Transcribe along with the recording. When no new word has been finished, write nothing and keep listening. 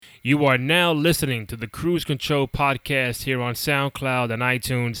You are now listening to the Cruise Control Podcast here on SoundCloud and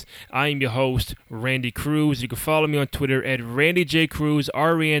iTunes. I am your host, Randy Cruz. You can follow me on Twitter at Randy J. Cruz,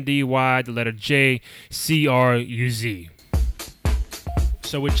 R-E-N-D-Y, the letter J, C-R-U-Z.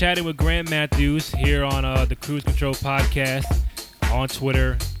 So we're chatting with Graham Matthews here on the Cruise Control Podcast on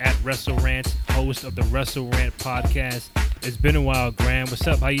Twitter at WrestleRant, host of the WrestleRant Podcast. It's been a while, Graham. What's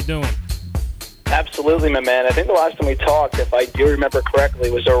up? How you doing? Absolutely, my man. I think the last time we talked, if I do remember correctly,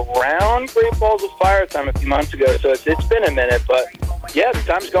 was around Great Balls of Fire time a few months ago. So it's been a minute, but yeah, the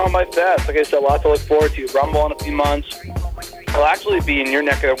time's going by fast. Like I said, a lot to look forward to. Rumble in a few months. I'll actually be in your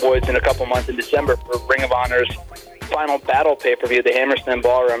neck of the woods in a couple months in December for Ring of Honor's Final Battle pay-per-view, the Hammerstein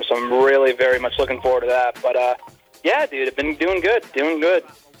Ballroom. So I'm really very much looking forward to that. But yeah, dude, I've been doing good.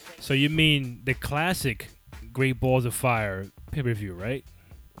 So you mean the classic Great Balls of Fire pay-per-view, right?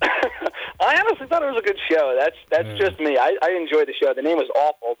 I honestly thought it was a good show. That's just me. I enjoyed the show. The name was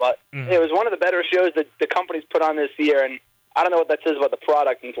awful, but it was one of the better shows that the company's put on this year, and I don't know what that says about the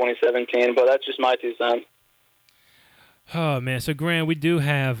product in 2017, but that's just my 2 cents. Oh, man. So, Graham, we do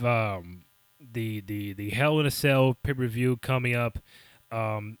have the Hell in a Cell pay-per-view coming up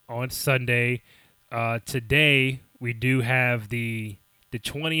on Sunday. Today, we do have the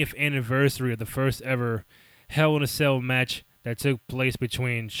 20th anniversary of the first ever Hell in a Cell match that took place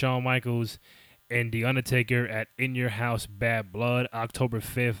between Shawn Michaels and The Undertaker at In Your House Bad Blood, October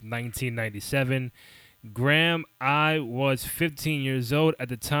 5th, 1997. Graham, I was 15 years old at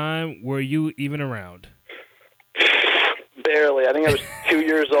the time. Were you even around? Barely. I think I was 2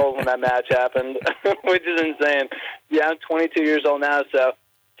 years old when that match happened, which is insane. Yeah, I'm 22 years old now, so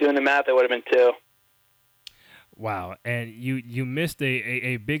doing the math, I would have been 2. Wow. And you missed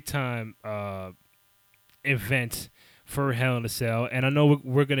a big-time event for Hell in a Cell, and I know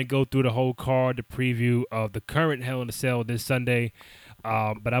we're going to go through the whole card, the preview of the current Hell in a Cell this Sunday, but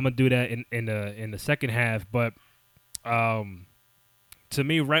I'm going to do that in the second half. But to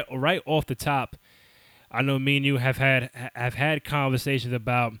me, right off the top, I know me and you have had conversations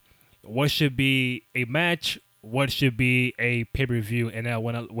about what should be a match, what should be a pay-per-view, and now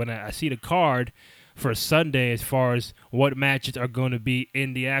when I see the card for Sunday as far as what matches are going to be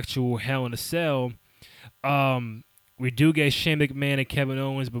in the actual Hell in a Cell, we do get Shane McMahon and Kevin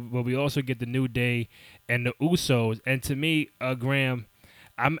Owens, but we also get the New Day and the Usos. And to me, Graham,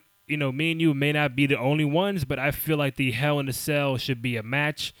 me and you may not be the only ones, but I feel like the Hell in a Cell should be a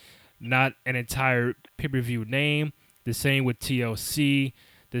match, not an entire pay-per-view name. The same with TLC.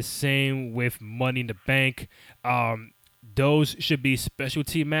 The same with Money in the Bank. Those should be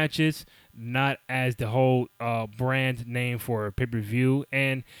specialty matches, not as the whole brand name for a pay-per-view.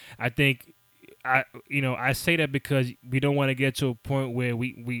 And I think I say that because we don't want to get to a point where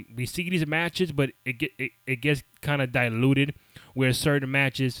we see these matches, but it gets kind of diluted, where certain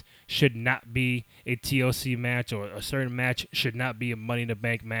matches should not be a TLC match, or a certain match should not be a Money in the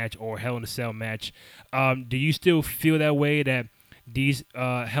Bank match or Hell in a Cell match. Do you still feel that way, that these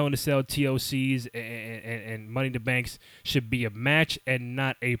Hell in a Cell TLCs and Money in the Banks should be a match and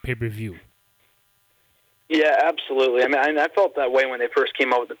not a pay-per-view? Yeah, absolutely. I mean, I felt that way when they first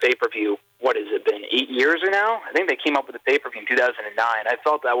came out with the pay-per-view. What has it been, 8 years now? I think they came up with the pay-per-view in 2009. I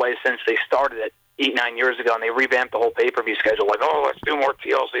felt that way since they started it 8-9 years ago, and they revamped the whole pay-per-view schedule. Like, let's do more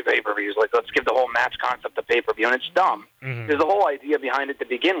TLC pay-per-views. Like, let's give the whole match concept a pay-per-view, and it's dumb. Because the whole idea behind it to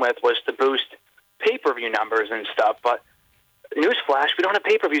begin with was to boost pay-per-view numbers and stuff, but newsflash, we don't have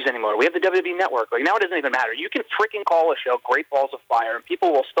pay-per-views anymore. We have the WWE Network. Like, now it doesn't even matter. You can freaking call a show Great Balls of Fire, and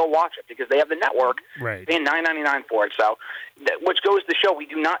people will still watch it because they have the network, right, paying $9.99 for it. So, which goes to show we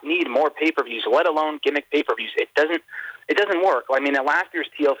do not need more pay-per-views, let alone gimmick pay-per-views. It doesn't work. I mean, last year's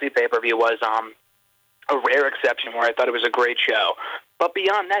TLC pay-per-view was a rare exception where I thought it was a great show. But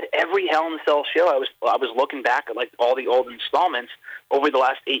beyond that, every Hell in a Cell show, I was looking back at like all the old installments over the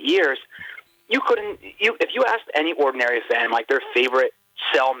last 8 years. If you asked any ordinary fan like their favorite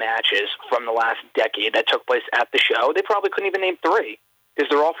Cell matches from the last decade that took place at the show, they probably couldn't even name 3 because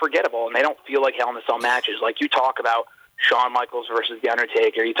they're all forgettable and they don't feel like Hell in a Cell matches. Like, you talk about Shawn Michaels versus The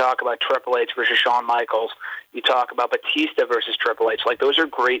Undertaker, you talk about Triple H versus Shawn Michaels, you talk about Batista versus Triple H. Like, those are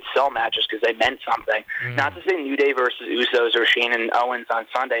great Cell matches because they meant something. Not to say New Day versus Usos or Shane and Owens on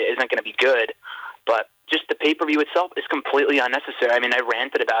Sunday isn't going to be good, but just the pay-per-view itself is completely unnecessary. I mean, I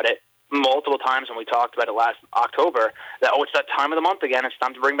ranted about it multiple times when we talked about it last October, that, it's that time of the month again, it's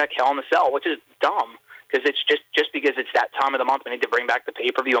time to bring back Hell in a Cell, which is dumb, because it's just because it's that time of the month we need to bring back the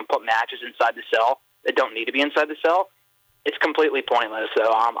pay-per-view and put matches inside the cell that don't need to be inside the cell. It's completely pointless.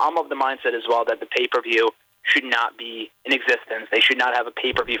 So I'm of the mindset as well that the pay-per-view should not be in existence. They should not have a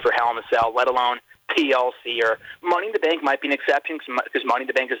pay-per-view for Hell in a Cell, let alone TLC or Money in the Bank might be an exception because Money in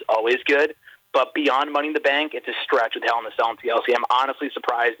the Bank is always good. But beyond Money in the Bank, it's a stretch with Hell in a Cell and TLC. I'm honestly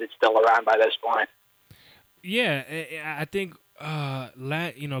surprised it's still around by this point. Yeah, I think.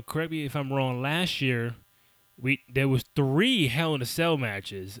 Correct me if I'm wrong. Last year, there was 3 Hell in a Cell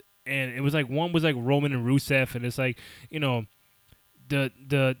matches, and it was like one was like Roman and Rusev, and it's like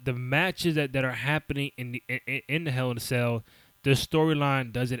the matches that are happening in the Hell in a Cell, the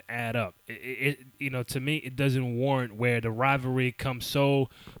storyline doesn't add up. To me, it doesn't warrant where the rivalry comes so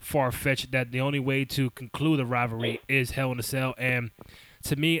far fetched that the only way to conclude the rivalry is Hell in a Cell. And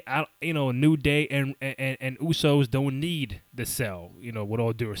to me, New Day and Usos don't need the Cell. With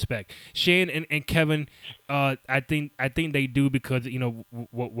all due respect, Shane and Kevin, I think they do because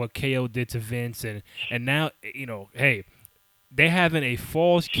what KO did to Vince and now hey. They having a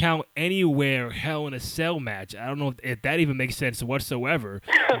Falls Count Anywhere Hell in a Cell match. I don't know if that even makes sense whatsoever,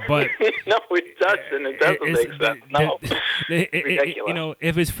 but no, it doesn't. It doesn't make sense. No, ridiculous.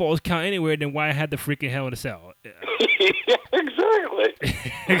 If it's Falls Count Anywhere, then why have the freaking Hell in a Cell? Yeah, exactly.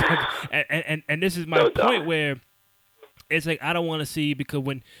 and this is my point where it's like I don't want to see, because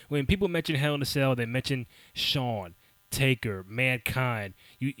when people mention Hell in a Cell, they mention Shawn, Taker, Mankind.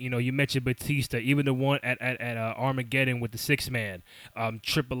 You mentioned Batista, even the one at Armageddon with the 6-man,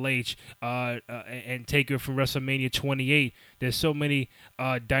 Triple H, and Taker from WrestleMania 28. There's so many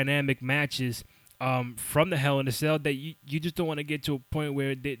dynamic matches from the Hell in a Cell that you just don't want to get to a point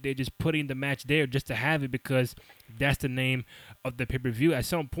where they're just putting the match there just to have it because that's the name of the pay-per-view. At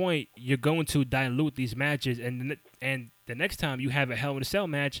some point, you're going to dilute these matches, and the next time you have a Hell in a Cell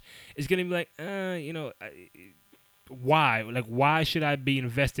match, it's going to be like, why? Like, why should I be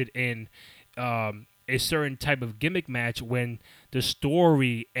invested in a certain type of gimmick match when the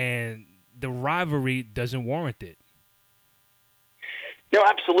story and the rivalry doesn't warrant it? No,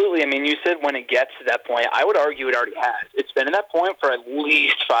 absolutely. I mean, you said when it gets to that point. I would argue it already has. It's been at that point for at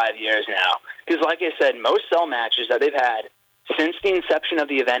least 5 years now. Because, like I said, most Cell matches that they've had since the inception of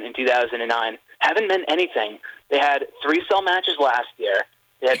the event in 2009 haven't meant anything. They had 3 Cell matches last year.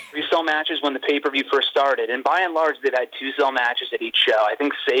 They had 3 Cell matches when the pay-per-view first started, and by and large, they've had 2 Cell matches at each show. I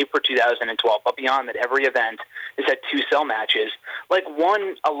think save for 2012, but beyond that, every event has had 2 Cell matches. Like,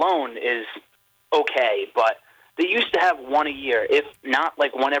 one alone is okay, but they used to have one a year, if not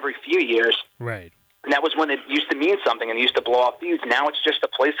like one every few years. Right. And that was when it used to mean something, and they used to blow off feuds. Now it's just a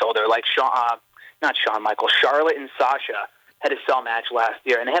placeholder, like Charlotte and Sasha had a Cell match last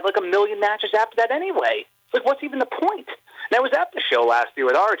year, and they had like a million matches after that anyway. Like, what's even the point? And I was at the show last year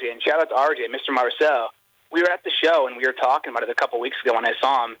with RJ, and shout out to RJ, Mr. Marceau. We were at the show, and we were talking about it a couple weeks ago when I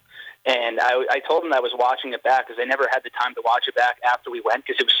saw him. And I told him that I was watching it back because I never had the time to watch it back after we went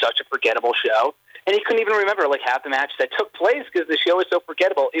because it was such a forgettable show. And he couldn't even remember like half the matches that took place because the show was so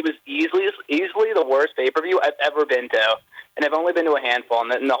forgettable. It was easily the worst pay-per-view I've ever been to. And I've only been to a handful,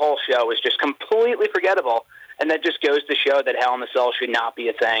 and the whole show was just completely forgettable. And that just goes to show that Hell in a Cell should not be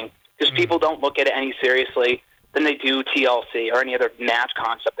a thing because people don't look at it any seriously than they do TLC or any other match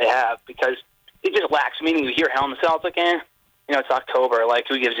concept they have because it just lacks meaning. You hear Hell in a Cell, it's like, it's October. Like,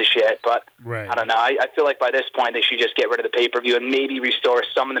 who gives a shit? But right. I don't know. I feel like by this point they should just get rid of the pay-per-view and maybe restore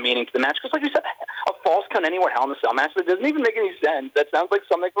some of the meaning to the match. Because, like you said, a Falls Count Anywhere Hell in a Cell match, that doesn't even make any sense. That sounds like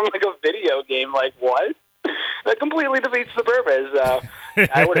something from like a video game. Like, what? That completely defeats the purpose.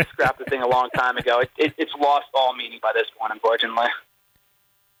 I would have scrapped the thing a long time ago. It's lost all meaning by this point, unfortunately.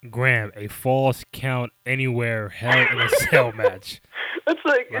 Graham, a Falls Count Anywhere Hell in a Cell match. It's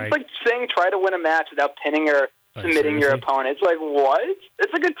like saying try to win a match without pinning or submitting your opponent. It's like, what?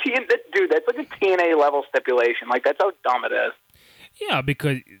 It's like that's like a TNA level stipulation. Like, that's how dumb it is. Yeah,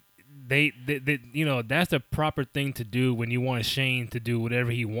 because they that's the proper thing to do when you want Shane to do whatever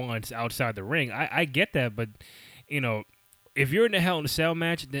he wants outside the ring. I get that, but if you're in the Hell in a Cell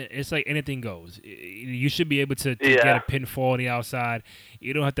match, then it's like anything goes. You should be able to get a pinfall on the outside.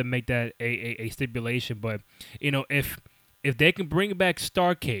 You don't have to make that a stipulation. But if they can bring back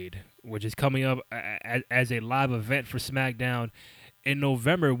Starrcade, which is coming up as a live event for SmackDown in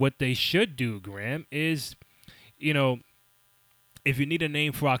November, what they should do, Graham, is, if you need a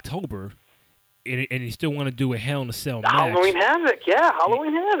name for October and you still want to do a Hell in a Cell match. Halloween Havoc,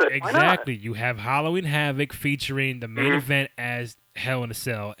 Halloween Havoc. Exactly. You have Halloween Havoc featuring the main event as Hell in a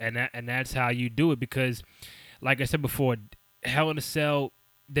Cell, and that's how you do it because, like I said before, Hell in a Cell,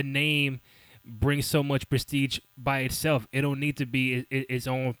 the name brings so much prestige by itself. It don't need to be its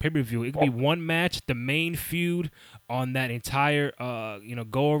own pay-per-view. It could be one match, the main feud on that entire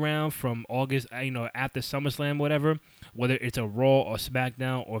go around from August, after SummerSlam, whatever, whether it's a Raw or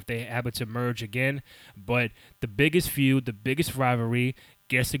SmackDown or if they happen to merge again. But the biggest feud, the biggest rivalry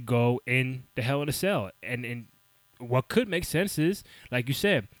gets to go in the Hell in a Cell. And what could make sense is, like you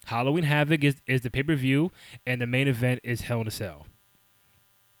said, Halloween Havoc is the pay-per-view, and the main event is Hell in a Cell.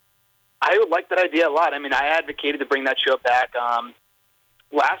 I would like that idea a lot. I mean, I advocated to bring that show back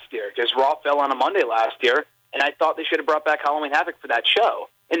last year because Raw fell on a Monday last year, and I thought they should have brought back Halloween Havoc for that show.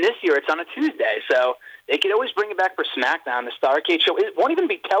 And this year it's on a Tuesday, so they could always bring it back for SmackDown. The Starrcade show, it won't even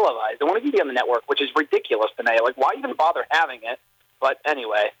be televised. It won't even be on the network, which is ridiculous to me. Like, why even bother having it? But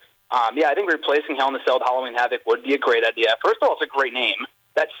anyway, yeah, I think replacing Hell in a Cell with Halloween Havoc would be a great idea. First of all, it's a great name.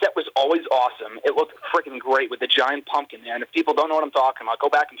 That set was always awesome. It looked freaking great with the giant pumpkin there. And if people don't know what I'm talking about, go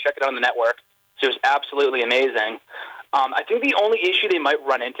back and check it out on the network. So it was absolutely amazing. I think the only issue they might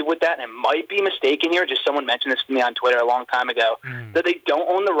run into with that, and it might be mistaken here, just someone mentioned this to me on Twitter a long time ago, that they don't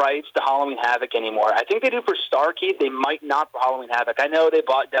own the rights to Halloween Havoc anymore. I think they do for Starrcade. They might not for Halloween Havoc. I know they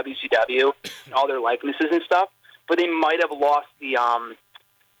bought WCW and all their likenesses and stuff, but they might have lost the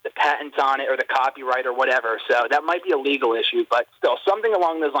patents on it or the copyright or whatever. So that might be a legal issue, but still, something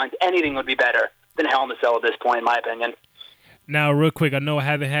along those lines, anything would be better than Hell in a Cell at this point, in my opinion. Now, real quick, I know I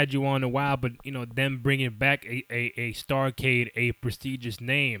haven't had you on in a while, but them bringing back a Starrcade, a prestigious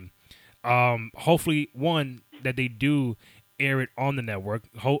name. Hopefully, one that they do air it on the network.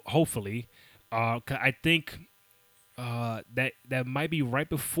 Hopefully, 'cause I think that might be right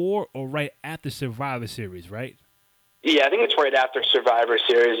before or right after Survivor Series, right? Yeah, I think it's right after Survivor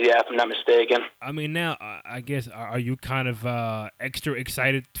Series. Yeah, if I'm not mistaken. I mean, now I guess are you kind of extra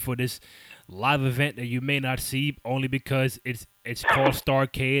excited for this live event that you may not see only because it's called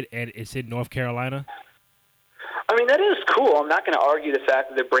Starrcade and it's in North Carolina? I mean, that is cool. I'm not going to argue the fact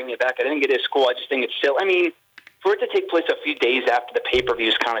that they're bringing it back. I think it is cool. I just think it's still. I mean, for it to take place a few days after the pay-per-view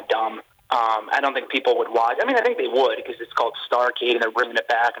is kind of dumb. I don't think people would watch. I mean, I think they would because it's called Starrcade and they're bringing it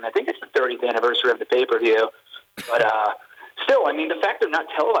back, and I think it's the 30th anniversary of the pay-per-view. But still, I mean, the fact they're not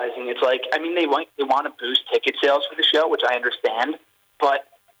televising, it's like, I mean, they want to boost ticket sales for the show, which I understand, but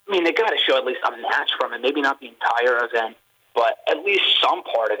I mean, they got to show at least a match from it. Maybe not the entire event, but at least some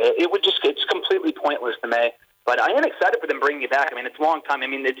part of it. It's completely pointless to me. But I am excited for them bringing it back. I mean, it's a long time. I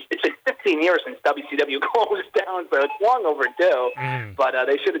mean, it's been 15 years since WCW closed down, so it's long overdue. But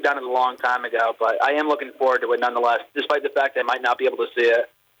they should have done it a long time ago. But I am looking forward to it nonetheless, despite the fact that I might not be able to see it.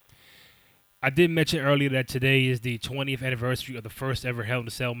 I did mention earlier that today is the 20th anniversary of the first ever Hell in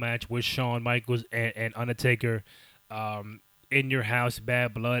a Cell match with Shawn Michaels and Undertaker. In Your House,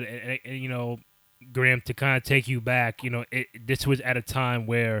 Bad Blood, and Graham, to kind of take you back, this was at a time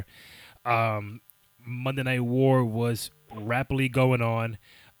where Monday Night War was rapidly going on.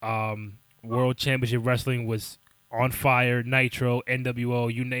 World Championship Wrestling was on fire, Nitro,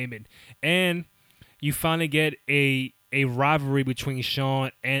 NWO, you name it. And you finally get a rivalry between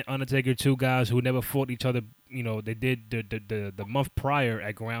Shawn and Undertaker, two guys who never fought each other. They did the month prior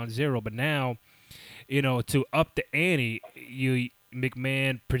at Ground Zero, but now, to up the ante,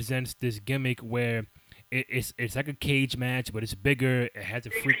 McMahon presents this gimmick where it's like a cage match, but it's bigger. It has a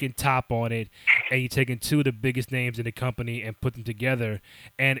freaking top on it, and you're taking two of the biggest names in the company and put them together,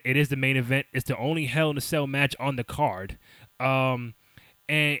 and it is the main event. It's the only Hell in a Cell match on the card, and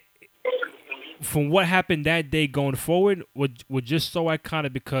from what happened that day going forward, was just so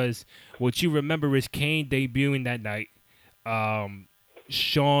iconic because what you remember is Kane debuting that night,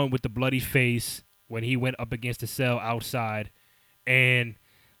 Shawn with the bloody face when he went up against the cell outside, and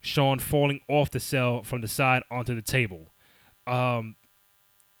Shawn falling off the cell from the side onto the table.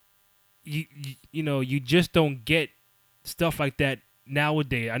 You just don't get stuff like that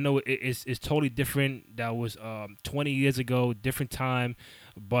nowadays. I know it's totally different. That was 20 years ago, different time,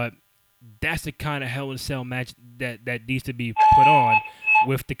 but that's the kind of Hell in a Cell match that needs to be put on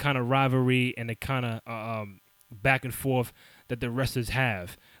with the kind of rivalry and the kind of back and forth that the wrestlers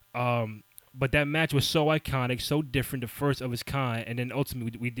have. But that match was so iconic, so different, the first of its kind, and then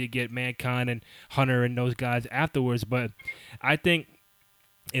ultimately we did get Mankind and Hunter and those guys afterwards. But I think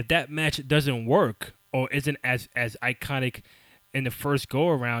if that match doesn't work or isn't as iconic in the first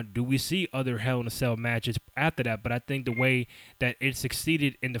go-around, do we see other Hell in a Cell matches after that? But I think the way that it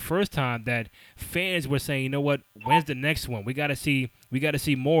succeeded in the first time, that fans were saying, you know what, when's the next one? We got to see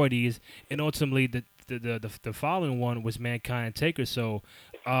more of these. And ultimately, the following one was Mankind and Taker. So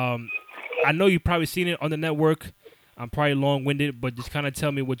I know you've probably seen it on the network. I'm probably long-winded, but just kind of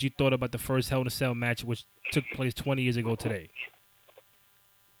tell me what you thought about the first Hell in a Cell match, which took place 20 years ago today.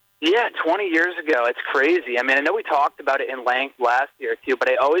 Yeah, 20 years ago. It's crazy. I mean, I know we talked about it in length last year, too, but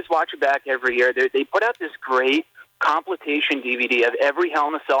I always watch it back every year. They put out this great compilation DVD of every Hell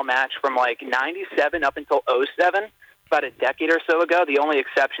in a Cell match from, 97 up until 07, about a decade or so ago, the only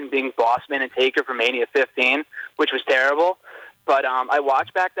exception being Bossman and Taker from Mania 15, which was terrible. But I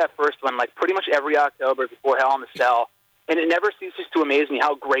watched back that first one like pretty much every October before Hell in a Cell, and it never ceases to amaze me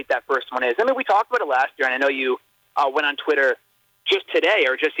how great that first one is. I mean, we talked about it last year, and I know you went on Twitter just today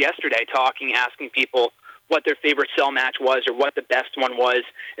or just yesterday asking people what their favorite Cell match was or what the best one was.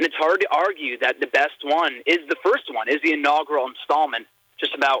 And it's hard to argue that the best one is the first one, is the inaugural installment,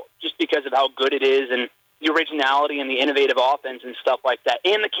 just because of how good it is and the originality and the innovative offense and stuff like that.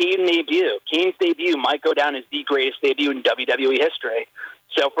 And the Kane debut. Kane's debut might go down as the greatest debut in WWE history.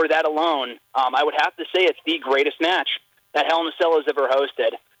 So for that alone, I would have to say it's the greatest match that Hell in a Cell has ever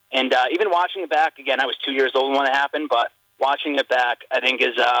hosted. And even watching it back, again, I was 2 years old when it happened, but watching it back, I think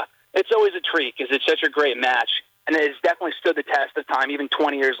it's always a treat because it's such a great match. And it has definitely stood the test of time, even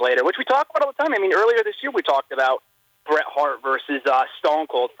 20 years later, which we talk about all the time. I mean, earlier this year we talked about Bret Hart versus Stone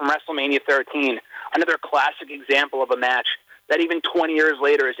Cold from WrestleMania 13, another classic example of a match that even 20 years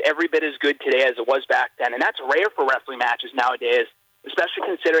later is every bit as good today as it was back then. And that's rare for wrestling matches nowadays, especially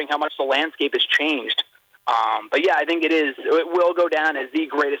considering how much the landscape has changed. But yeah, I think it will go down as the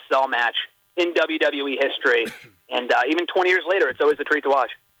greatest Cell match in WWE history. And even 20 years later, it's always a treat to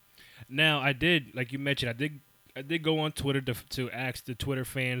watch. Now, I did, like you mentioned, I did go on Twitter to ask the Twitter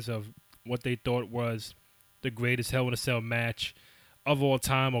fans of what they thought was the greatest Hell in a Cell match of all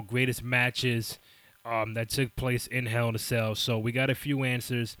time or greatest matches that took place in Hell in a Cell. So we got a few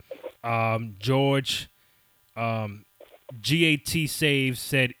answers. George GAT Saves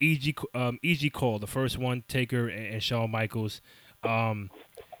said Easy Call, the first one, Taker and Shawn Michaels.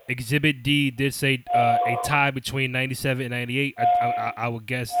 Exhibit D did say a tie between 97 and 98. I would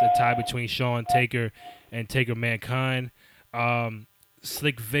guess a tie between Shawn Taker and Taker Mankind.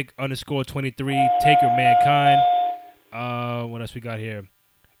 Slick Vic _23, Taker Mankind. What else we got here?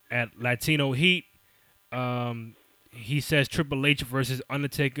 At Latino Heat, he says Triple H versus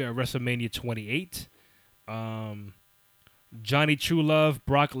Undertaker at WrestleMania 28. Johnny True Love,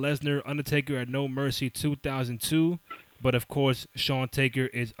 Brock Lesnar, Undertaker at No Mercy 2002. But, of course, Shawn Taker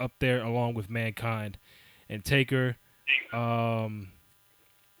is up there along with Mankind. And Taker,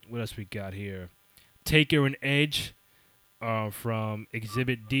 what else we got here? Taker and Edge from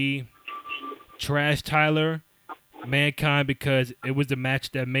Exhibit D. Trash Tyler, Mankind, because it was the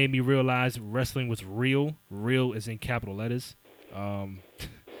match that made me realize wrestling was real. Real is in capital letters.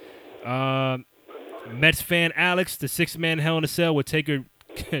 Mets fan Alex, the six-man Hell in a Cell with Taker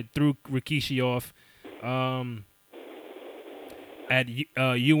threw Rikishi off. At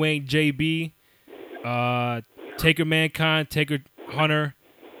You Ain't JB, Taker Mankind, Taker Hunter,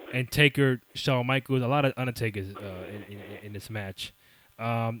 and Taker Shawn Michaels. A lot of Undertakers in this match.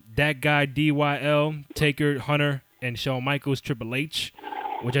 That guy DYL, Taker Hunter, and Shawn Michaels, Triple H,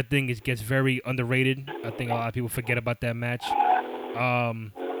 which I think gets very underrated. I think a lot of people forget about that match.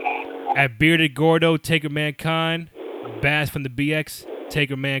 At Bearded Gordo, Taker Mankind, Bass from the BX,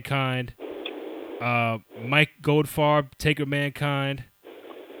 Taker Mankind. Mike Goldfarb, Taker Mankind.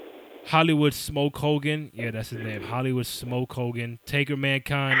 Hollywood Smoke Hogan. Yeah, that's his name. Hollywood Smoke Hogan. Taker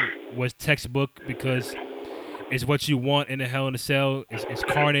Mankind was textbook because it's what you want in a Hell in a Cell. It's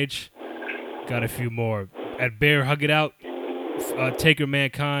carnage. Got a few more. At Bear Hug It Out, Taker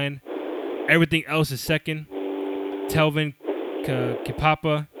Mankind. Everything else is second. Telvin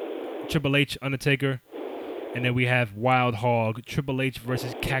Kipapa, Triple H, Undertaker. And then we have Wild Hog, Triple H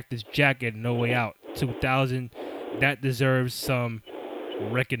versus Cactus Jack at No Way Out, 2000. That deserves some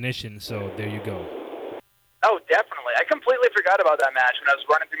recognition, so there you go. Oh, definitely. I completely forgot about that match when I was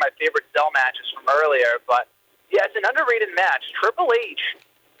running through my favorite Cell matches from earlier. But, yeah, it's an underrated match. Triple H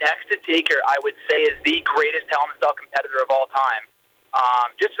next to Taker, I would say, is the greatest Hell in a Cell competitor of all time.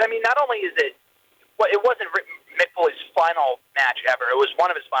 Not only is it, it wasn't Mick Foley's final match ever. It was one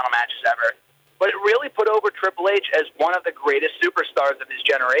of his final matches ever. But it really put over Triple H as one of the greatest superstars of his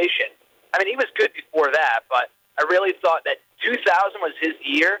generation. I mean, he was good before that, but I really thought that 2000 was his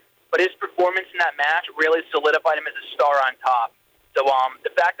year, but his performance in that match really solidified him as a star on top. So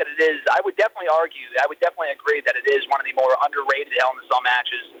the fact that it is, I would definitely agree that it is one of the more underrated Hell in a Cell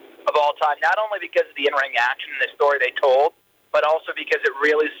matches of all time, not only because of the in-ring action and the story they told, but also because it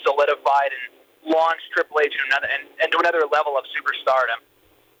really solidified and launched Triple H into another level of superstardom.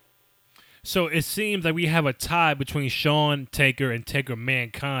 So it seems like we have a tie between Shawn Taker and Taker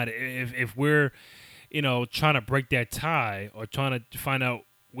Mankind. If we're, trying to break that tie or trying to find out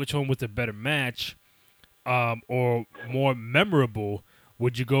which one was the better match, or more memorable,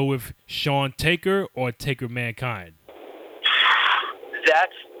 would you go with Shawn Taker or Taker Mankind?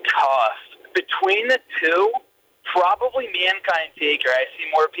 That's tough. Between the two, probably Mankind Taker. I see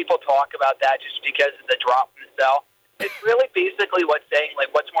more people talk about that just because of the drop from the cell. It's really basically what's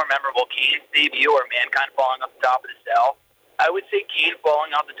more memorable, Kane's debut or Mankind falling off the top of the cell. I would say Kane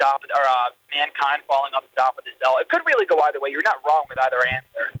falling off the top, or Mankind falling off the top of the cell. It could really go either way. You're not wrong with either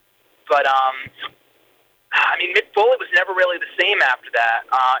answer. But, I mean, Mick Foley was never really the same after that.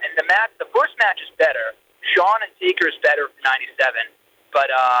 And the first match is better. Shawn and Taker is better from 97. But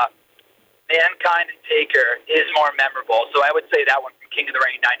Mankind and Taker is more memorable. So I would say that one from King of the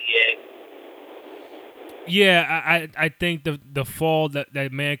Ring 98. Yeah, I think the fall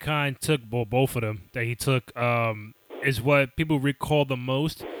that Mankind took, both of them, that he took, is what people recall the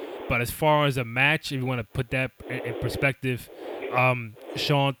most. But as far as a match, if you want to put that in perspective,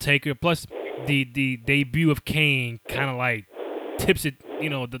 Shawn Taker, plus the debut of Kane kind of like tips it,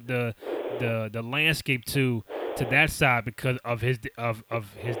 the landscape to that side because of his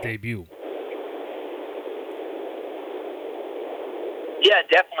debut. Yeah,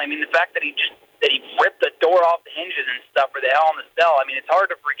 definitely. I mean, the fact that he ripped the door off the hinges and stuff for the Hell in the Cell. I mean, it's hard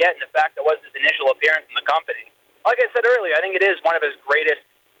to forget in the fact that was his initial appearance in the company. Like I said earlier, I think it is one of the greatest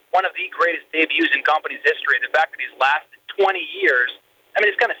debuts in company's history. The fact that he's lasted 20 years. I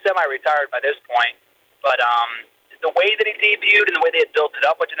mean, he's kind of semi-retired by this point. But the way that he debuted and the way they had built it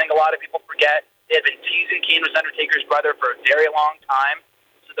up, which I think a lot of people forget, they had been teasing Kane was Undertaker's brother for a very long time.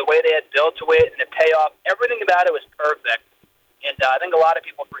 So the way they had built to it and the payoff, everything about it was perfect. And I think a lot of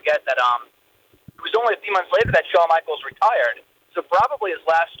people forget that it was only a few months later that Shawn Michaels retired. So probably his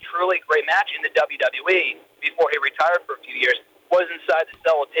last truly great match in the WWE before he retired for a few years was inside the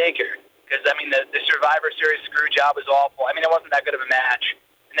cell with Taker. Because, I mean, the Survivor Series screw job was awful. I mean, it wasn't that good of a match.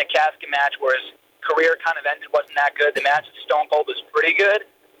 And the casket match where his career kind of ended wasn't that good. The match with Stone Cold was pretty good.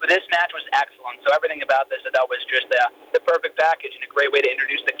 But this match was excellent. So everything about this I thought was just the perfect package and a great way to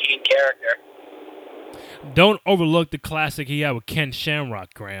introduce the Kane character. Don't overlook the classic he had with Ken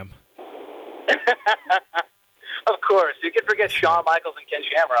Shamrock, Graham. Of course. You can forget Shawn Michaels and Ken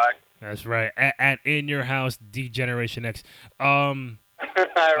Shamrock. That's right. At In Your House, D-Generation X. I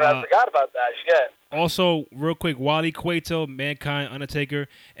forgot about that. Shit. Also, real quick, Wally Cueto, Mankind, Undertaker,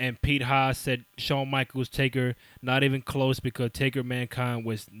 and Pete Haas said Shawn Michaels, Taker, not even close because Taker, Mankind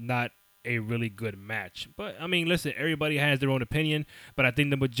was not a really good match. But, I mean, listen, everybody has their own opinion, but I think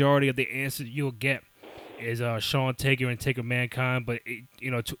the majority of the answers you'll get is Shawn Taker and Taker Mankind. But,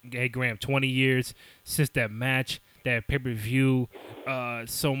 hey, Graham, 20 years since that match, that pay-per-view,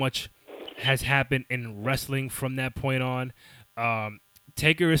 so much has happened in wrestling from that point on.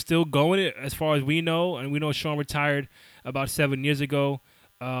 Taker is still going as far as we know, and we know Shawn retired about 7 years ago.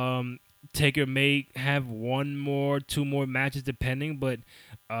 Taker may have one more, two more matches depending, but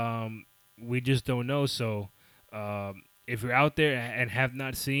we just don't know. So if you're out there and have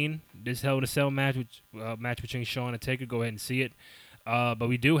not seen this Hell in a Cell match, match between Shawn and Taker, go ahead and see it. But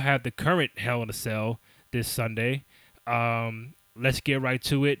we do have the current Hell in a Cell this Sunday. Let's get right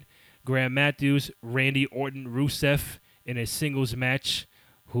to it. Graham Matthews, Randy Orton, Rusev in a singles match.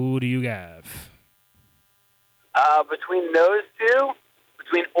 Who do you have? Between those two,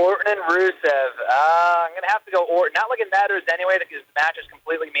 between Orton and Rusev, I'm going to have to go Orton. Not like it matters anyway because the match is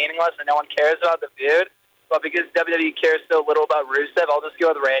completely meaningless and no one cares about the feud. But because WWE cares so little about Rusev, I'll just go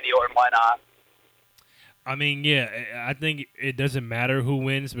with Randy Orton. Why not? I mean, yeah, I think it doesn't matter who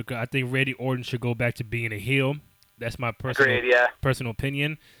wins because I think Randy Orton should go back to being a heel. That's my personal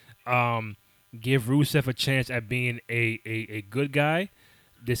opinion. Give Rusev a chance at being a good guy.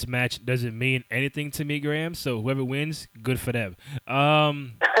 This match doesn't mean anything to me, Graham, so whoever wins, good for them.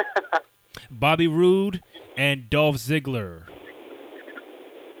 Bobby Roode and Dolph Ziggler.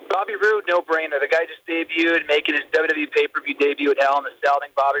 Bobby Roode, no-brainer. The guy just debuted, making his WWE pay-per-view debut at Hell in the Cell. I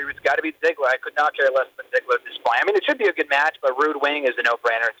think Bobby Roode's got to beat Ziggler. I could not care less than Ziggler at this point. I mean, it should be a good match, but Roode winning is a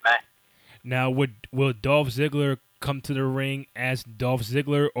no-brainer to me. Now, will Dolph Ziggler come to the ring as Dolph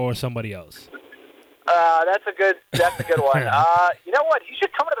Ziggler or somebody else? That's a good one. You know what? He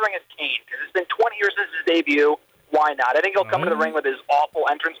should come to the ring as Kane because it's been 20 years since his debut. Why not? I think he'll come to the ring with his awful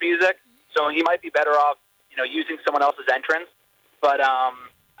entrance music, so he might be better off, using someone else's entrance. But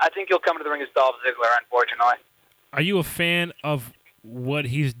I think he'll come to the ring as Dolph Ziggler. Unfortunately. Are you a fan of what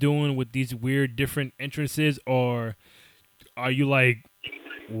he's doing with these weird different entrances, or are you like,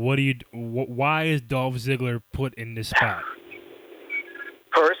 why is Dolph Ziggler put in this spot?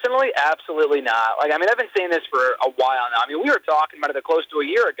 Personally, absolutely not. I've been saying this for a while now. I mean, we were talking about it close to a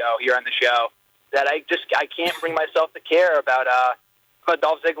year ago here on the show that I can't bring myself to care about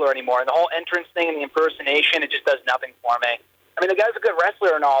Dolph Ziggler anymore. And the whole entrance thing and the impersonation, it just does nothing for me. I mean, the guy's a good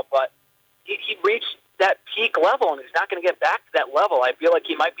wrestler and all, but he reached that peak level, and he's not going to get back to that level. I feel like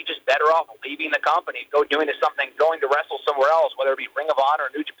he might be just better off leaving the company, going to wrestle somewhere else, whether it be Ring of Honor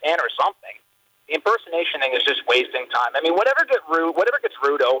or New Japan or something. The impersonation thing is just wasting time. I mean, whatever gets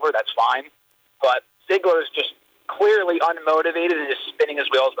Rude over, that's fine. But Ziggler is just clearly unmotivated and just spinning his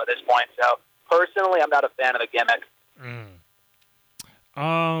wheels by this point. So personally, I'm not a fan of the gimmick.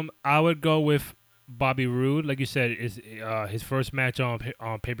 I would go with Bobby Roode. Like you said, is his first match on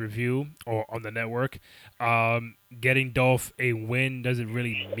pay-per-view or on the network. Getting Dolph a win doesn't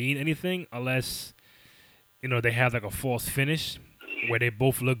really mean anything unless they have like a false finish where they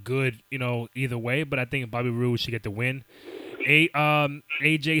both look good, either way. But I think Bobby Roode should get the win.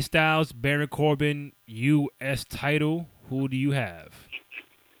 AJ Styles, Baron Corbin, U.S. title. Who do you have?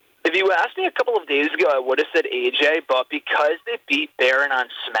 If you asked me a couple of days ago, I would have said AJ, but because they beat Baron on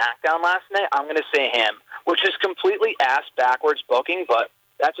SmackDown last night, I'm going to say him, which is completely ass-backwards booking, but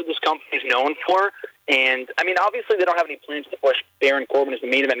that's what this company is known for. And, I mean, obviously they don't have any plans to push Baron Corbin as the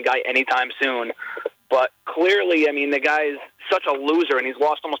main event guy anytime soon, but clearly, I mean, the guy is such a loser, and he's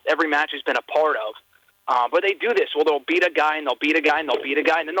lost almost every match he's been a part of. But they do this. Well, they'll beat a guy, and they'll beat a guy, and they'll beat a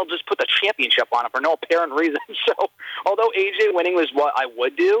guy, and then they'll just put the championship on him for no apparent reason. So, although AJ winning was what I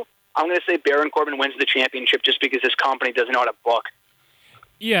would do, I'm going to say Baron Corbin wins the championship just because this company doesn't know how to book.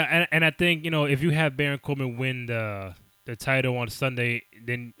 Yeah, and I think, if you have Baron Corbin win the title on Sunday,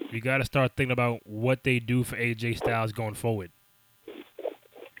 then you got to start thinking about what they do for AJ Styles going forward.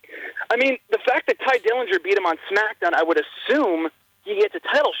 I mean, the fact that Ty Dillinger beat him on SmackDown, I would assume he gets a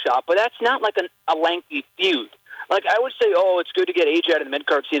title shot, but that's not like a lengthy feud. Like, I would say, it's good to get AJ out of the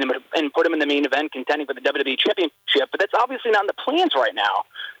mid-card scene and put him in the main event contending for the WWE Championship, but that's obviously not in the plans right now.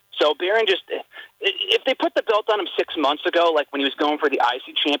 So Baron if they put the belt on him 6 months ago, like when he was going for the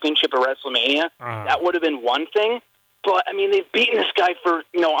IC Championship at WrestleMania, that would have been one thing. But, I mean, they've beaten this guy for,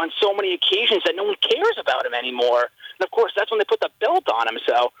 on so many occasions that no one cares about him anymore. And, of course, that's when they put the belt on him.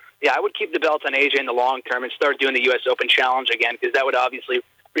 So, yeah, I would keep the belt on AJ in the long term and start doing the U.S. Open Challenge again because that would obviously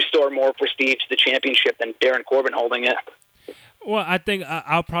restore more prestige to the championship than Baron Corbin holding it. Well, I think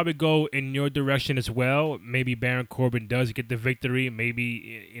I'll probably go in your direction as well. Maybe Baron Corbin does get the victory.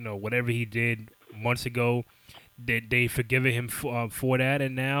 Maybe, whatever he did months ago, they forgive him for that.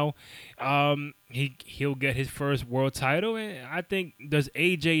 And now he'll get his first world title. And I think, does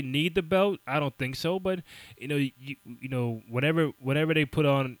AJ need the belt? I don't think so. But, whatever they put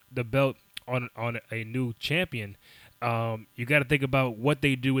on the belt on a new champion, you got to think about what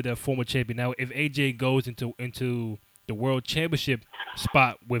they do with that former champion. Now, if AJ goes into the world championship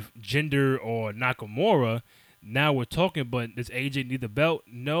spot with Jinder or Nakamura, now we're talking, but does AJ need the belt?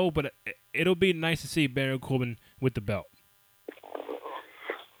 No, but it'll be nice to see Baron Corbin with the belt.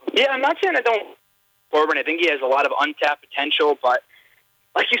 Yeah, I'm not saying I don't Corbin. I think he has a lot of untapped potential, but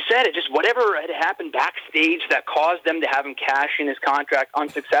like you said, it just whatever had happened backstage that caused them to have him cash in his contract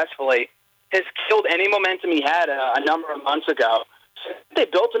unsuccessfully has killed any momentum he had a number of months ago. They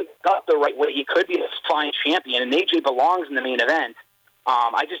built him up the right way. He could be a fine champion, and AJ belongs in the main event.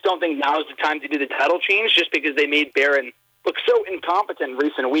 I just don't think now is the time to do the title change just because they made Baron look so incompetent in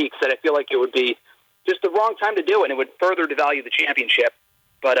recent weeks that I feel like it would be just the wrong time to do it, and it would further devalue the championship.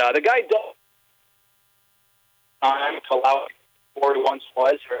 But the guy does to allow where he once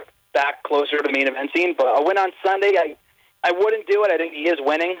was or back closer to the main event scene. But a win on Sunday, I wouldn't do it. I think he is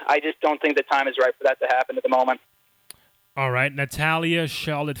winning. I just don't think the time is right for that to happen at the moment. All right, Natalya,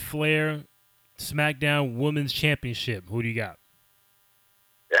 Charlotte Flair, SmackDown Women's Championship. Who do you got?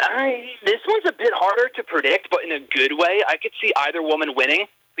 This one's a bit harder to predict, but in a good way. I could see either woman winning.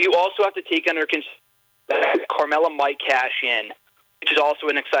 But you also have to take under consideration that Carmella might cash in, which is also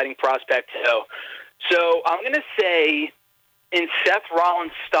an exciting prospect, too. So I'm going to say, in Seth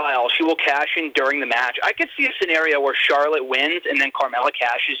Rollins' style, she will cash in during the match. I could see a scenario where Charlotte wins and then Carmella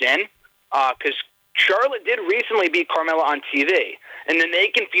cashes in, because Charlotte did recently beat Carmella on TV, and then they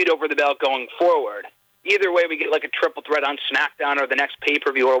can feud over the belt going forward. Either way, we get like a triple threat on SmackDown or the next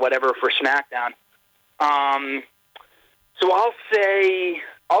pay-per-view or whatever for SmackDown. So I'll say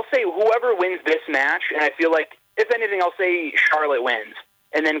whoever wins this match, and I feel like, if anything, I'll say Charlotte wins.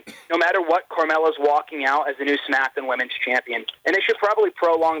 And then no matter what, Carmella's walking out as the new SmackDown Women's Champion. And they should probably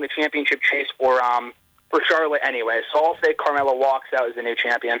prolong the championship chase for Charlotte anyway. So I'll say Carmella walks out as the new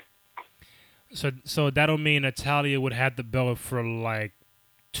champion. So that'll mean Natalya would have the belt for like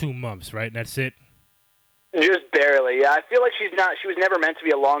 2 months, right? That's it? Just barely, yeah. I feel like she was never meant to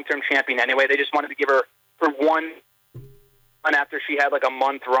be a long-term champion anyway. They just wanted to give her for one after she had like a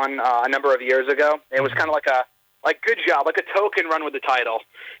month run a number of years ago. It was kind of like good job, like a token run with the title.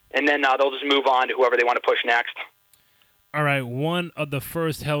 And then they'll just move on to whoever they want to push next. All right, one of the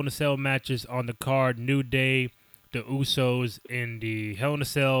first Hell in a Cell matches on the card, New Day, the Usos in the Hell in a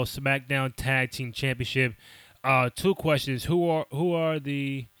Cell SmackDown Tag Team Championship. 2 questions. Who are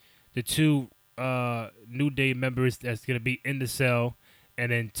the 2 New Day members that's going to be in the cell?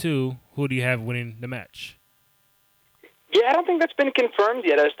 And then 2, who do you have winning the match? Yeah, I don't think that's been confirmed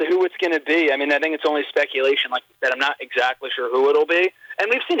yet as to who it's going to be. I mean, I think it's only speculation. Like you said, I'm not exactly sure who it'll be. And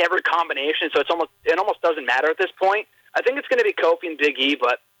we've seen every combination, so it almost doesn't matter at this point. I think it's going to be Kofi and Big E,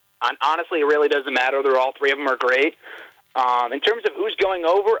 but honestly, it really doesn't matter. They're all three of them are great. In terms of who's going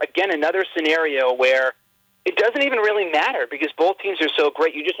over, again, another scenario where it doesn't even really matter because both teams are so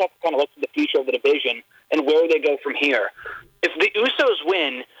great. You just have to kind of look to the future of the division and where they go from here. If the Usos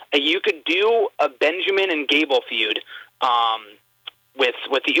win, you could do a Benjamin and Gable feud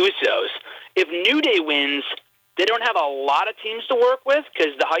with the Usos. If New Day wins, they don't have a lot of teams to work with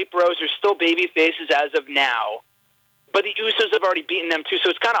because the Hype Bros are still baby faces as of now. But the Usos have already beaten them too, so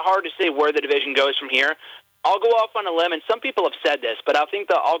it's kind of hard to say where the division goes from here. I'll go off on a limb, and some people have said this, but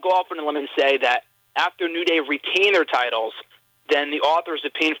I'll go off on a limb and say that after New Day retain their titles, then the authors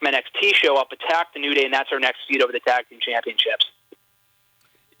of Pain from NXT show up, attack the New Day, and that's our next feud over the Tag Team Championships.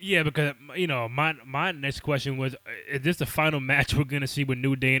 Yeah, because my next question was: is this the final match we're gonna see with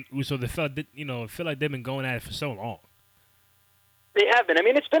New Day and Uso? They feel like they've been going at it for so long. They have been. I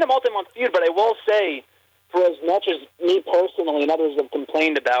mean, it's been a multi-month feud, but I will say, for as much as me personally and others have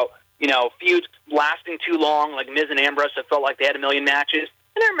complained about, feuds lasting too long, like Miz and Ambrose, have felt like they had a million matches,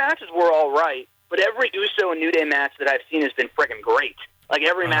 and their matches were all right. But every Uso and New Day match that I've seen has been freaking great. Like,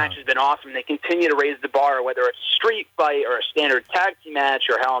 every match has been awesome. They continue to raise the bar, whether it's a street fight or a standard tag team match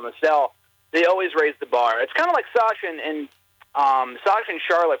or Hell in a Cell. They always raise the bar. It's kind of like Sasha and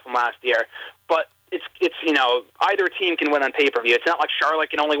Charlotte from last year, but it's either team can win on pay-per-view. It's not like Charlotte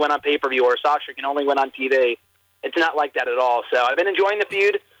can only win on pay-per-view or Sasha can only win on TV. It's not like that at all. So I've been enjoying the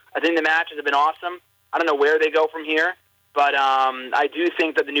feud. I think the matches have been awesome. I don't know where they go from here, but I do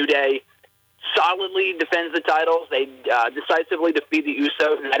think that the New Day solidly defends the titles. They decisively defeat the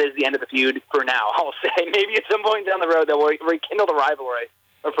Usos, and that is the end of the feud for now. I'll say maybe at some point down the road they'll rekindle the rivalry.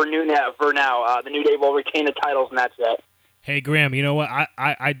 But for now, the New Day will retain the titles, and that's it. Hey, Graham, you know what?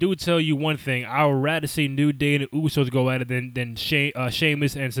 I do tell you one thing. I would rather see New Day and the Usos go at it than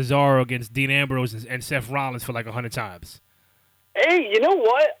Sheamus and Cesaro against Dean Ambrose and Seth Rollins for like 100 times. Hey, you know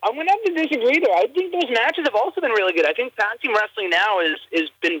what? I'm going to have to disagree there. I think those matches have also been really good. I think tag team wrestling now is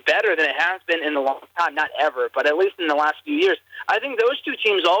been better than it has been in a long time. Not ever, but at least in the last few years. I think those two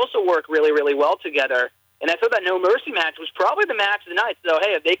teams also work really, really well together. And I thought that No Mercy match was probably the match of the night. So,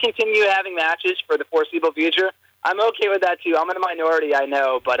 hey, if they continue having matches for the foreseeable future, I'm okay with that, too. I'm in a minority, I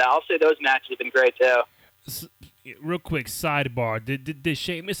know, but I'll say those matches have been great, too. Real quick, sidebar. Did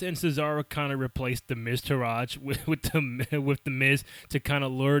Sheamus and Cesaro kind of replace the Miz Taraj with the Miz to kind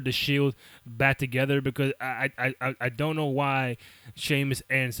of lure the Shield back together? Because I don't know why Sheamus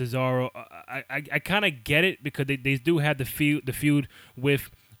and Cesaro. I kind of get it because they do have the feud with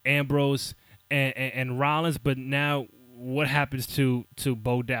Ambrose and Rollins, but now what happens to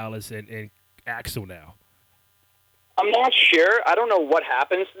Bo Dallas and Axel now? I'm not sure. I don't know what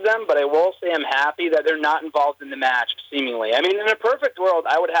happens to them, but I will say I'm happy that they're not involved in the match, seemingly. I mean, in a perfect world,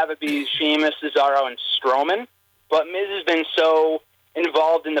 I would have it be Sheamus, Cesaro, and Strowman, but Miz has been so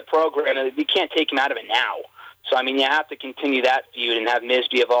involved in the program that you can't take him out of it now. So, I mean, you have to continue that feud and have Miz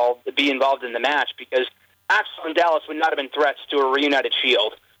be involved in the match because Axel and Dallas would not have been threats to a reunited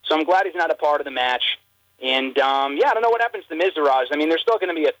Shield. So I'm glad he's not a part of the match. And, I don't know what happens to Mizraj. I mean, there's still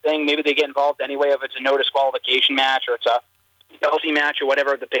going to be a thing. Maybe they get involved anyway if it's a no disqualification match or it's a LC match or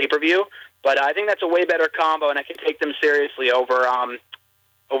whatever at the pay-per-view. But I think that's a way better combo, and I can take them seriously over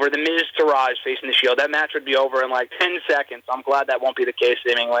the Miz to Raj facing the Shield. That match would be over in like 10 seconds. I'm glad that won't be the case,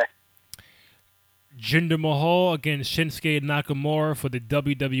 seemingly. Jinder Mahal against Shinsuke Nakamura for the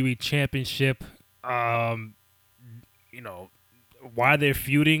WWE Championship. Why they're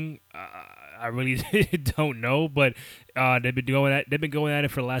feuding, I really don't know, but they've been going at it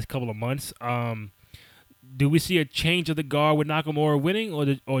for the last couple of months. Do we see a change of the guard with Nakamura winning, or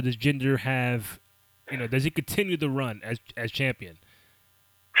does Jinder have, does he continue the run as champion?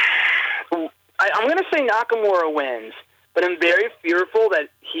 I'm going to say Nakamura wins, but I'm very fearful that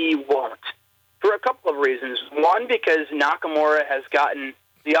he won't for a couple of reasons. One, because Nakamura has gotten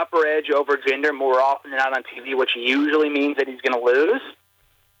the upper edge over Jinder more often than not on TV, which usually means that he's going to lose.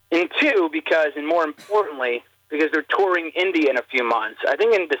 And two, because, and more importantly, because they're touring India in a few months, I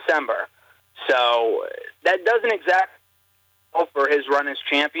think in December. So that doesn't exactly help for his run as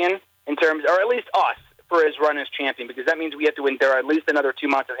champion in terms, or at least us, for his run as champion, because that means we have to endure at least another 2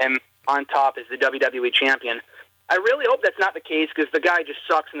 months of him on top as the WWE champion. I really hope that's not the case because the guy just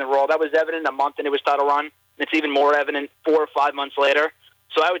sucks in the role. That was evident a month into his title run. It's even more evident 4 or 5 months later.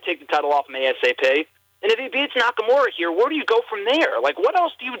 So I would take the title off him ASAP. And if he beats Nakamura here, where do you go from there? Like, what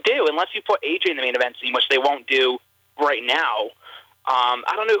else do you do unless you put AJ in the main event scene, which they won't do right now?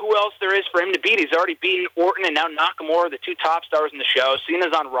 I don't know who else there is for him to beat. He's already beaten Orton and now Nakamura, the two top stars in the show.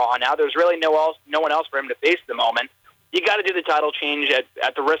 Cena's on Raw now. There's really no one else for him to face at the moment. You got to do the title change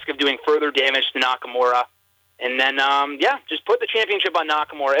at the risk of doing further damage to Nakamura. And then, just put the championship on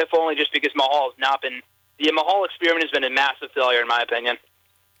Nakamura, if only just because Mahal has not been... The Mahal experiment has been a massive failure, in my opinion.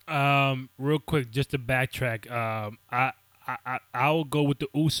 Real quick, just to backtrack, I'll go with the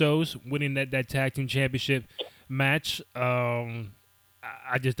Usos winning that tag team championship match.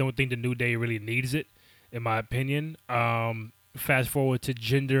 I just don't think the New Day really needs it, in my opinion. Fast forward to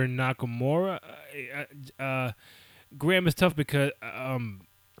Jinder and Nakamura. Graham is tough because, I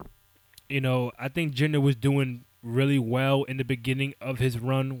think Jinder was doing really well in the beginning of his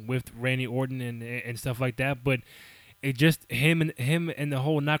run with Randy Orton and stuff like that, but it just him and the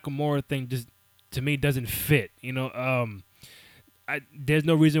whole Nakamura thing just to me doesn't fit. There's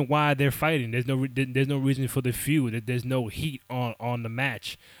no reason why they're fighting. There's no reason for the feud. There's no heat on the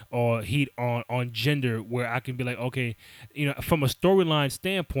match or heat on Jinder where I can be like, okay, from a storyline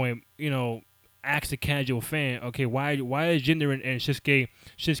standpoint, ask the casual fan, okay, why is Jinder and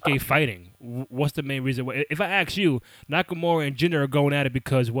Shinsuke fighting? What's the main reason? If I ask you, Nakamura and Jinder are going at it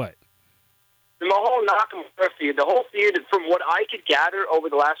because what? The whole Nakamura feud, from what I could gather over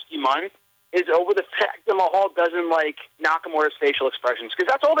the last few months, is over the fact that Mahal doesn't like Nakamura's facial expressions, because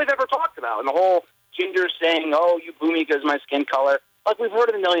that's all they've ever talked about. And the whole Jinder saying, "Oh, you boo me because of my skin color," like we've heard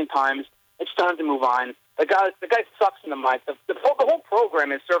it a million times. It's time to move on. The guy sucks in the mind. The whole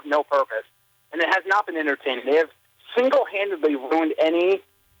program has served no purpose, and it has not been entertaining. They have single-handedly ruined any,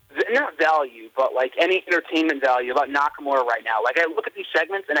 not value, but like any entertainment value about Nakamura right now. Like I look at these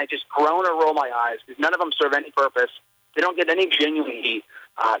segments and I just groan or roll my eyes because none of them serve any purpose. They don't get any genuine heat.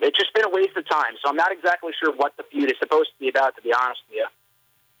 It's just been a waste of time, so I'm not exactly sure what the feud is supposed to be about, to be honest with you.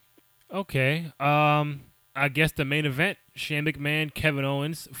 Okay. I guess the main event, Shane McMahon, Kevin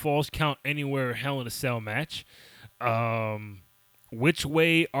Owens, Falls Count Anywhere Hell in a Cell match. Which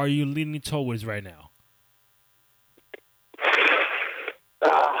way are you leaning towards right now?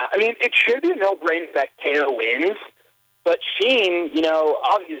 It should be a no-brainer that KO wins. But Shane,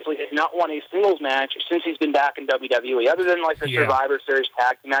 obviously has not won a singles match since he's been back in WWE, other than like the Survivor Series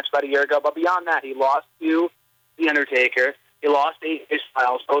tag team match about a year ago. But beyond that, he lost to The Undertaker. He lost to AJ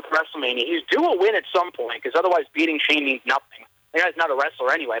Styles, both WrestleMania. He's due a win at some point, because otherwise beating Shane means nothing. The guy's not a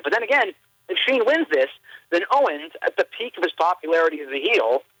wrestler anyway. But then again, if Shane wins this, then Owens, at the peak of his popularity as a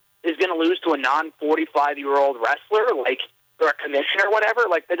heel, is going to lose to a non-45-year-old wrestler, or a commissioner or whatever.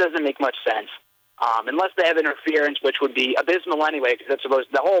 Like, that doesn't make much sense. Unless they have interference, which would be abysmal anyway, because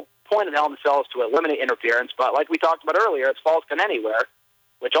the whole point of Hell in a Cell is to eliminate interference. But like we talked about earlier, it's Falls Count Anywhere,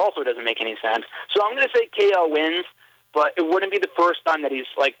 which also doesn't make any sense. So I'm going to say KO wins, but it wouldn't be the first time that he's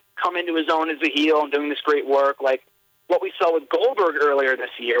come into his own as a heel and doing this great work, like what we saw with Goldberg earlier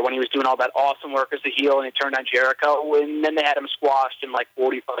this year when he was doing all that awesome work as a heel and he turned on Jericho, and then they had him squashed in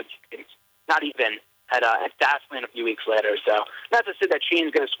 45 seconds. Not even at Fastlane a few weeks later. So not to say that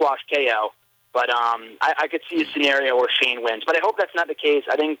Shane's going to squash KO. But I could see a scenario where Shane wins. But I hope that's not the case.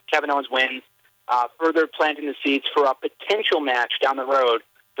 I think Kevin Owens wins, further planting the seeds for a potential match down the road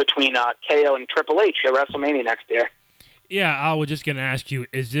between KO and Triple H at WrestleMania next year. Yeah, I was just going to ask you,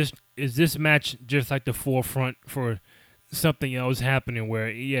 is this match just like the forefront for something else happening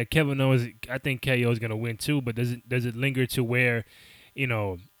where, Kevin Owens, I think KO is going to win too, but does it linger to where,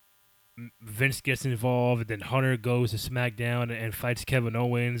 Vince gets involved and then Hunter goes to SmackDown and fights Kevin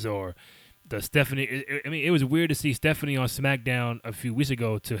Owens, or Stephanie, it was weird to see Stephanie on SmackDown a few weeks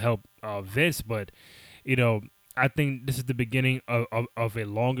ago to help Vince, but I think this is the beginning of a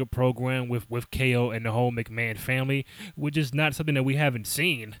longer program with KO and the whole McMahon family, which is not something that we haven't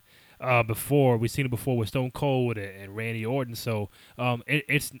seen before. We've seen it before with Stone Cold and Randy Orton, so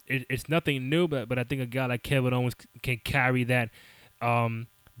it's nothing new. But I think a guy like Kevin Owens can carry that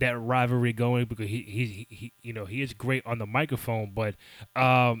rivalry going, because he is great on the microphone, but.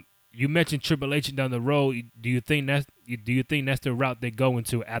 You mentioned Triple H down the road. Do you think that's the route they go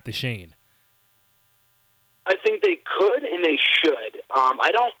into after Shane? I think they could and they should.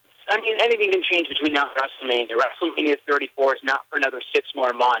 Anything can change between now and WrestleMania. WrestleMania 34 is not for another 6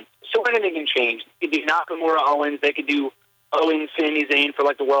 more months, so anything can change. They could do Nakamura Owens. They could do Owens Sami Zayn for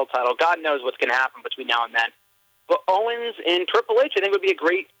the world title. God knows what's going to happen between now and then. But Owens and Triple H, I think, would be a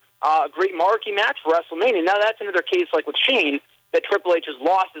great marquee match for WrestleMania. Now that's another case like with Shane, that Triple H has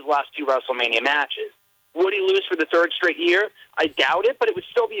lost his last 2 WrestleMania matches. Would he lose for the 3rd straight year? I doubt it, but it would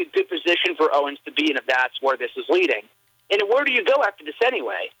still be a good position for Owens to be in if that's where this is leading. And where do you go after this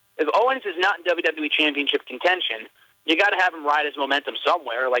anyway? If Owens is not in WWE Championship contention, you got to have him ride his momentum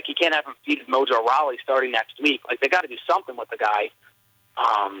somewhere. You can't have him feed Mojo Rawley starting next week. They got to do something with the guy.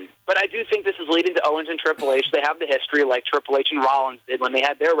 But I do think this is leading to Owens and Triple H. They have the history like Triple H and Rollins did when they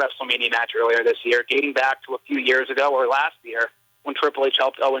had their WrestleMania match earlier this year, dating back to a few years ago or last year when Triple H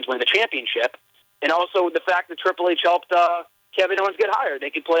helped Owens win the championship. And also the fact that Triple H helped Kevin Owens get hired. They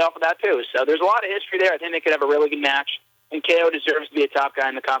could play off of that too. So there's a lot of history there. I think they could have a really good match. And KO deserves to be a top guy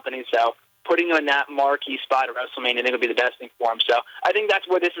in the company. So putting him in that marquee spot at WrestleMania I think would be the best thing for him. So I think that's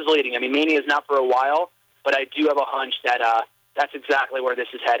where this is leading. I mean, Mania is not for a while, but I do have a hunch that that's exactly where this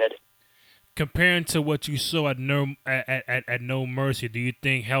is headed. Comparing to what you saw at No Mercy, do you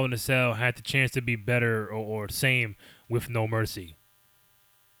think Hell in a Cell had the chance to be better or same with No Mercy?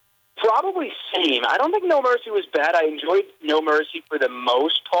 Probably same. I don't think No Mercy was bad. I enjoyed No Mercy for the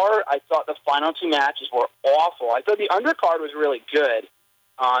most part. I thought the final two matches were awful. I thought the undercard was really good.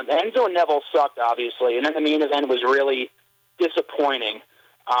 Enzo and Neville sucked, obviously, and then the main event was really disappointing.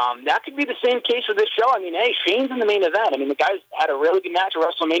 That could be the same case with this show. I mean, hey, Shane's in the main event. I mean, the guy's had a really good match at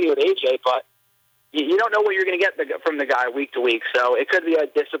WrestleMania with AJ, but you don't know what you're going to get from the guy week to week. So it could be a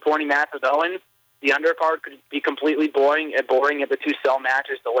disappointing match with Owen. The undercard could be completely boring if the two cell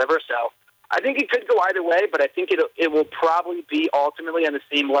matches deliver. So I think it could go either way, but I think it will probably be ultimately on the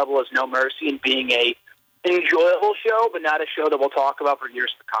same level as No Mercy and being a enjoyable show, but not a show that we'll talk about for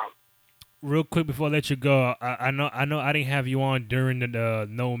years to come. Real quick before I let you go, I know I didn't have you on during the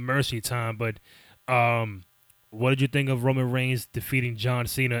No Mercy time, but what did you think of Roman Reigns defeating John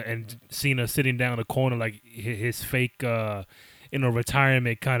Cena and Cena sitting down in the corner like his fake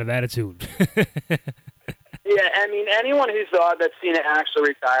retirement kind of attitude? Yeah, I mean, anyone who thought that Cena actually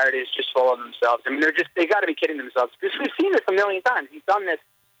retired is just full of themselves. I mean, they got to be kidding themselves because we've seen this a million times. He's done this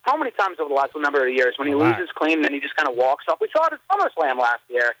how many times over the last number of years when he loses clean, then he just kind of walks off. We saw it at SummerSlam last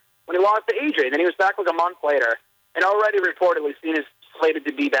year when he lost to AJ. Then he was back like a month later. And already reportedly Cena's slated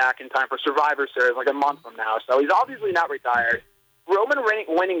to be back in time for Survivor Series like a month from now. So he's obviously not retired. Roman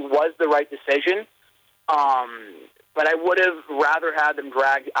winning was the right decision. But I would have rather had them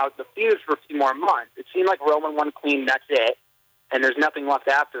drag out the feud for a few more months. It seemed like Roman won clean, that's it. And there's nothing left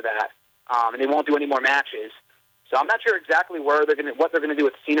after that. And they won't do any more matches. So I'm not sure exactly what they're going to do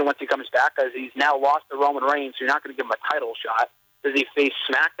with Cena once he comes back, because he's now lost to Roman Reigns, so you're not going to give him a title shot. Does he face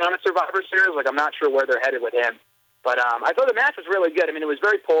SmackDown at Survivor Series? I'm not sure where they're headed with him. But I thought the match was really good. I mean, it was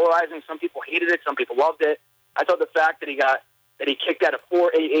very polarizing. Some people hated it. Some people loved it. I thought the fact that he kicked out of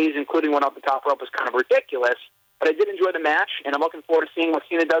 4 AAs, including one off the top rope, was kind of ridiculous. But I did enjoy the match, and I'm looking forward to seeing what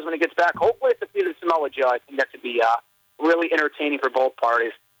Cena does when he gets back. Hopefully it's a feud with Samoa Joe. I think that could be really entertaining for both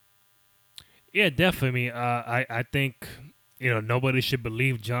parties. Yeah, definitely. I think nobody should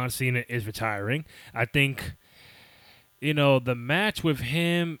believe John Cena is retiring. I think the match with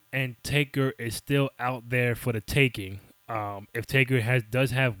him and Taker is still out there for the taking. If Taker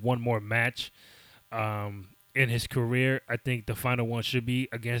does have one more match in his career, I think the final one should be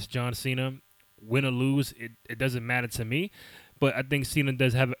against John Cena. Win or lose, it doesn't matter to me. But I think Cena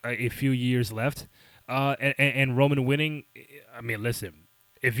does have a few years left. And Roman winning, I mean, listen,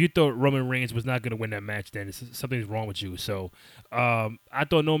 if you thought Roman Reigns was not going to win that match, then something's wrong with you. So I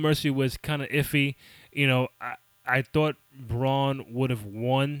thought No Mercy was kind of iffy. I thought Braun would have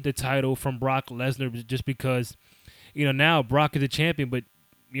won the title from Brock Lesnar just because, now Brock is the champion, but,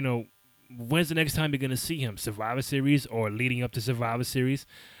 when's the next time you're going to see him? Survivor Series or leading up to Survivor Series?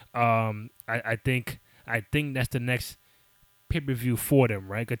 I think that's the next pay-per-view for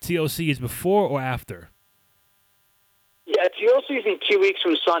them, right? Because TLC is before or after? Yeah, TLC is in 2 weeks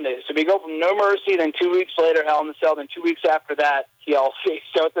from Sunday. So we go from No Mercy, then 2 weeks later, Hell in a Cell, then 2 weeks after that, TLC.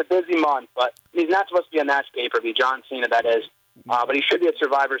 So it's a busy month, but he's not supposed to be on that pay-per-view, John Cena, that is. But he should be at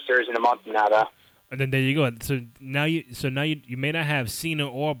Survivor Series in a month from now, though. And then there you go. So now you may not have Cena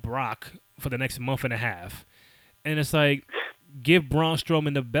or Brock for the next month and a half. And it's like, give Braun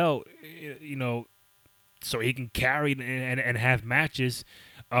Strowman the belt, so he can carry and have matches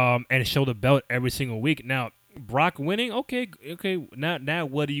and show the belt every single week. Now, Brock winning, okay. Now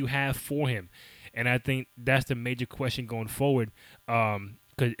what do you have for him? And I think that's the major question going forward.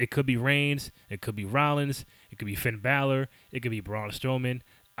 Because it could be Reigns, it could be Rollins, it could be Finn Balor, it could be Braun Strowman.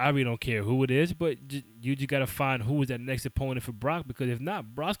 I really don't care who it is, but you just got to find who is that next opponent for Brock. Because if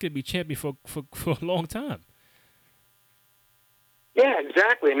not, Brock's going to be champion for a long time. Yeah,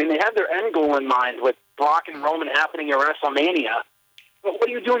 exactly. I mean, they have their end goal in mind with Brock and Roman happening at WrestleMania. But what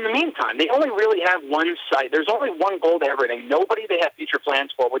do you do in the meantime? They only really have one sight. There's only one goal to everything. Nobody they have future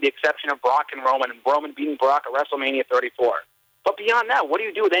plans for, with the exception of Brock and Roman beating Brock at WrestleMania 34. But beyond that, what do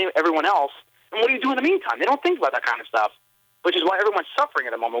you do with everyone else? And what do you do in the meantime? They don't think about that kind of stuff, which is why everyone's suffering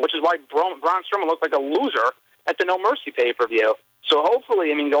at the moment, which is why Braun Strowman looked like a loser at the No Mercy pay-per-view. So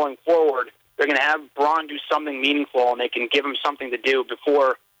hopefully, I mean, going forward, they're going to have Braun do something meaningful, and they can give him something to do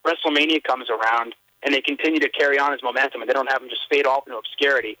before WrestleMania comes around, and they continue to carry on his momentum, and they don't have him just fade off into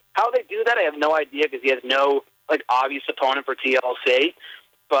obscurity. How they do that, I have no idea, because he has no obvious opponent for TLC.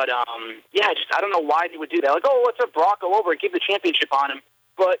 But I don't know why they would do that. Let's have Brock go over and give the championship on him.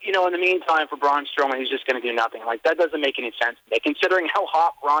 But in the meantime, for Braun Strowman, he's just going to do nothing. That doesn't make any sense to me, considering how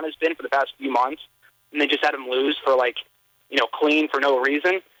hot Braun has been for the past few months, and they just had him lose for clean for no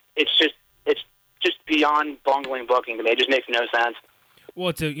reason. It's just beyond bungling booking to me. It just makes no sense.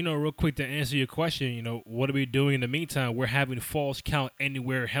 Well, real quick to answer your question, what are we doing in the meantime? We're having Falls Count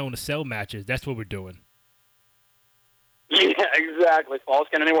Anywhere Hell in a Cell matches. That's what we're doing. Yeah, exactly. Falls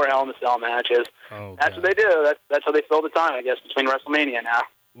Count Anywhere Hell in a Cell matches. Oh, that's what they do. That's how they fill the time, I guess, between WrestleMania now.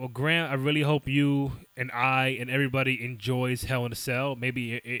 Well, Grant, I really hope you and I and everybody enjoys Hell in a Cell.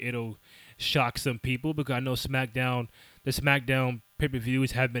 Maybe it'll shock some people, because I know the SmackDown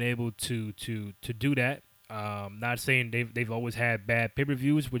pay-per-views have been able to do that. Not saying they've always had bad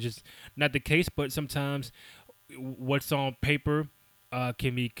pay-per-views, which is not the case, but sometimes what's on paper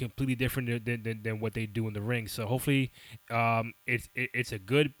can be completely different than what they do in the ring. So hopefully, it's a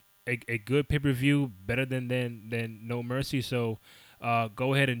good pay-per-view, better than No Mercy. So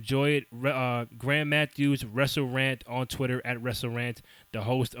go ahead, enjoy it. Graham Matthews, Wrestle Rant on Twitter at Wrestle Rant, the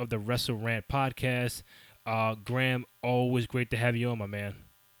host of the Wrestle Rant podcast. Graham, always great to have you on, my man.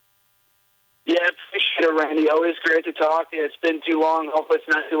 Yeah, appreciate it, Randy. Always great to talk to you. It's been too long. Hopefully it's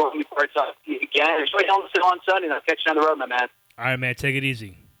not too long before I talk to you again. Enjoy Hell in a Cell on Sunday, and I'll catch you on the road, my man. All right, man. Take it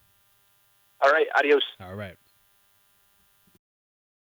easy. All right. Adios. All right.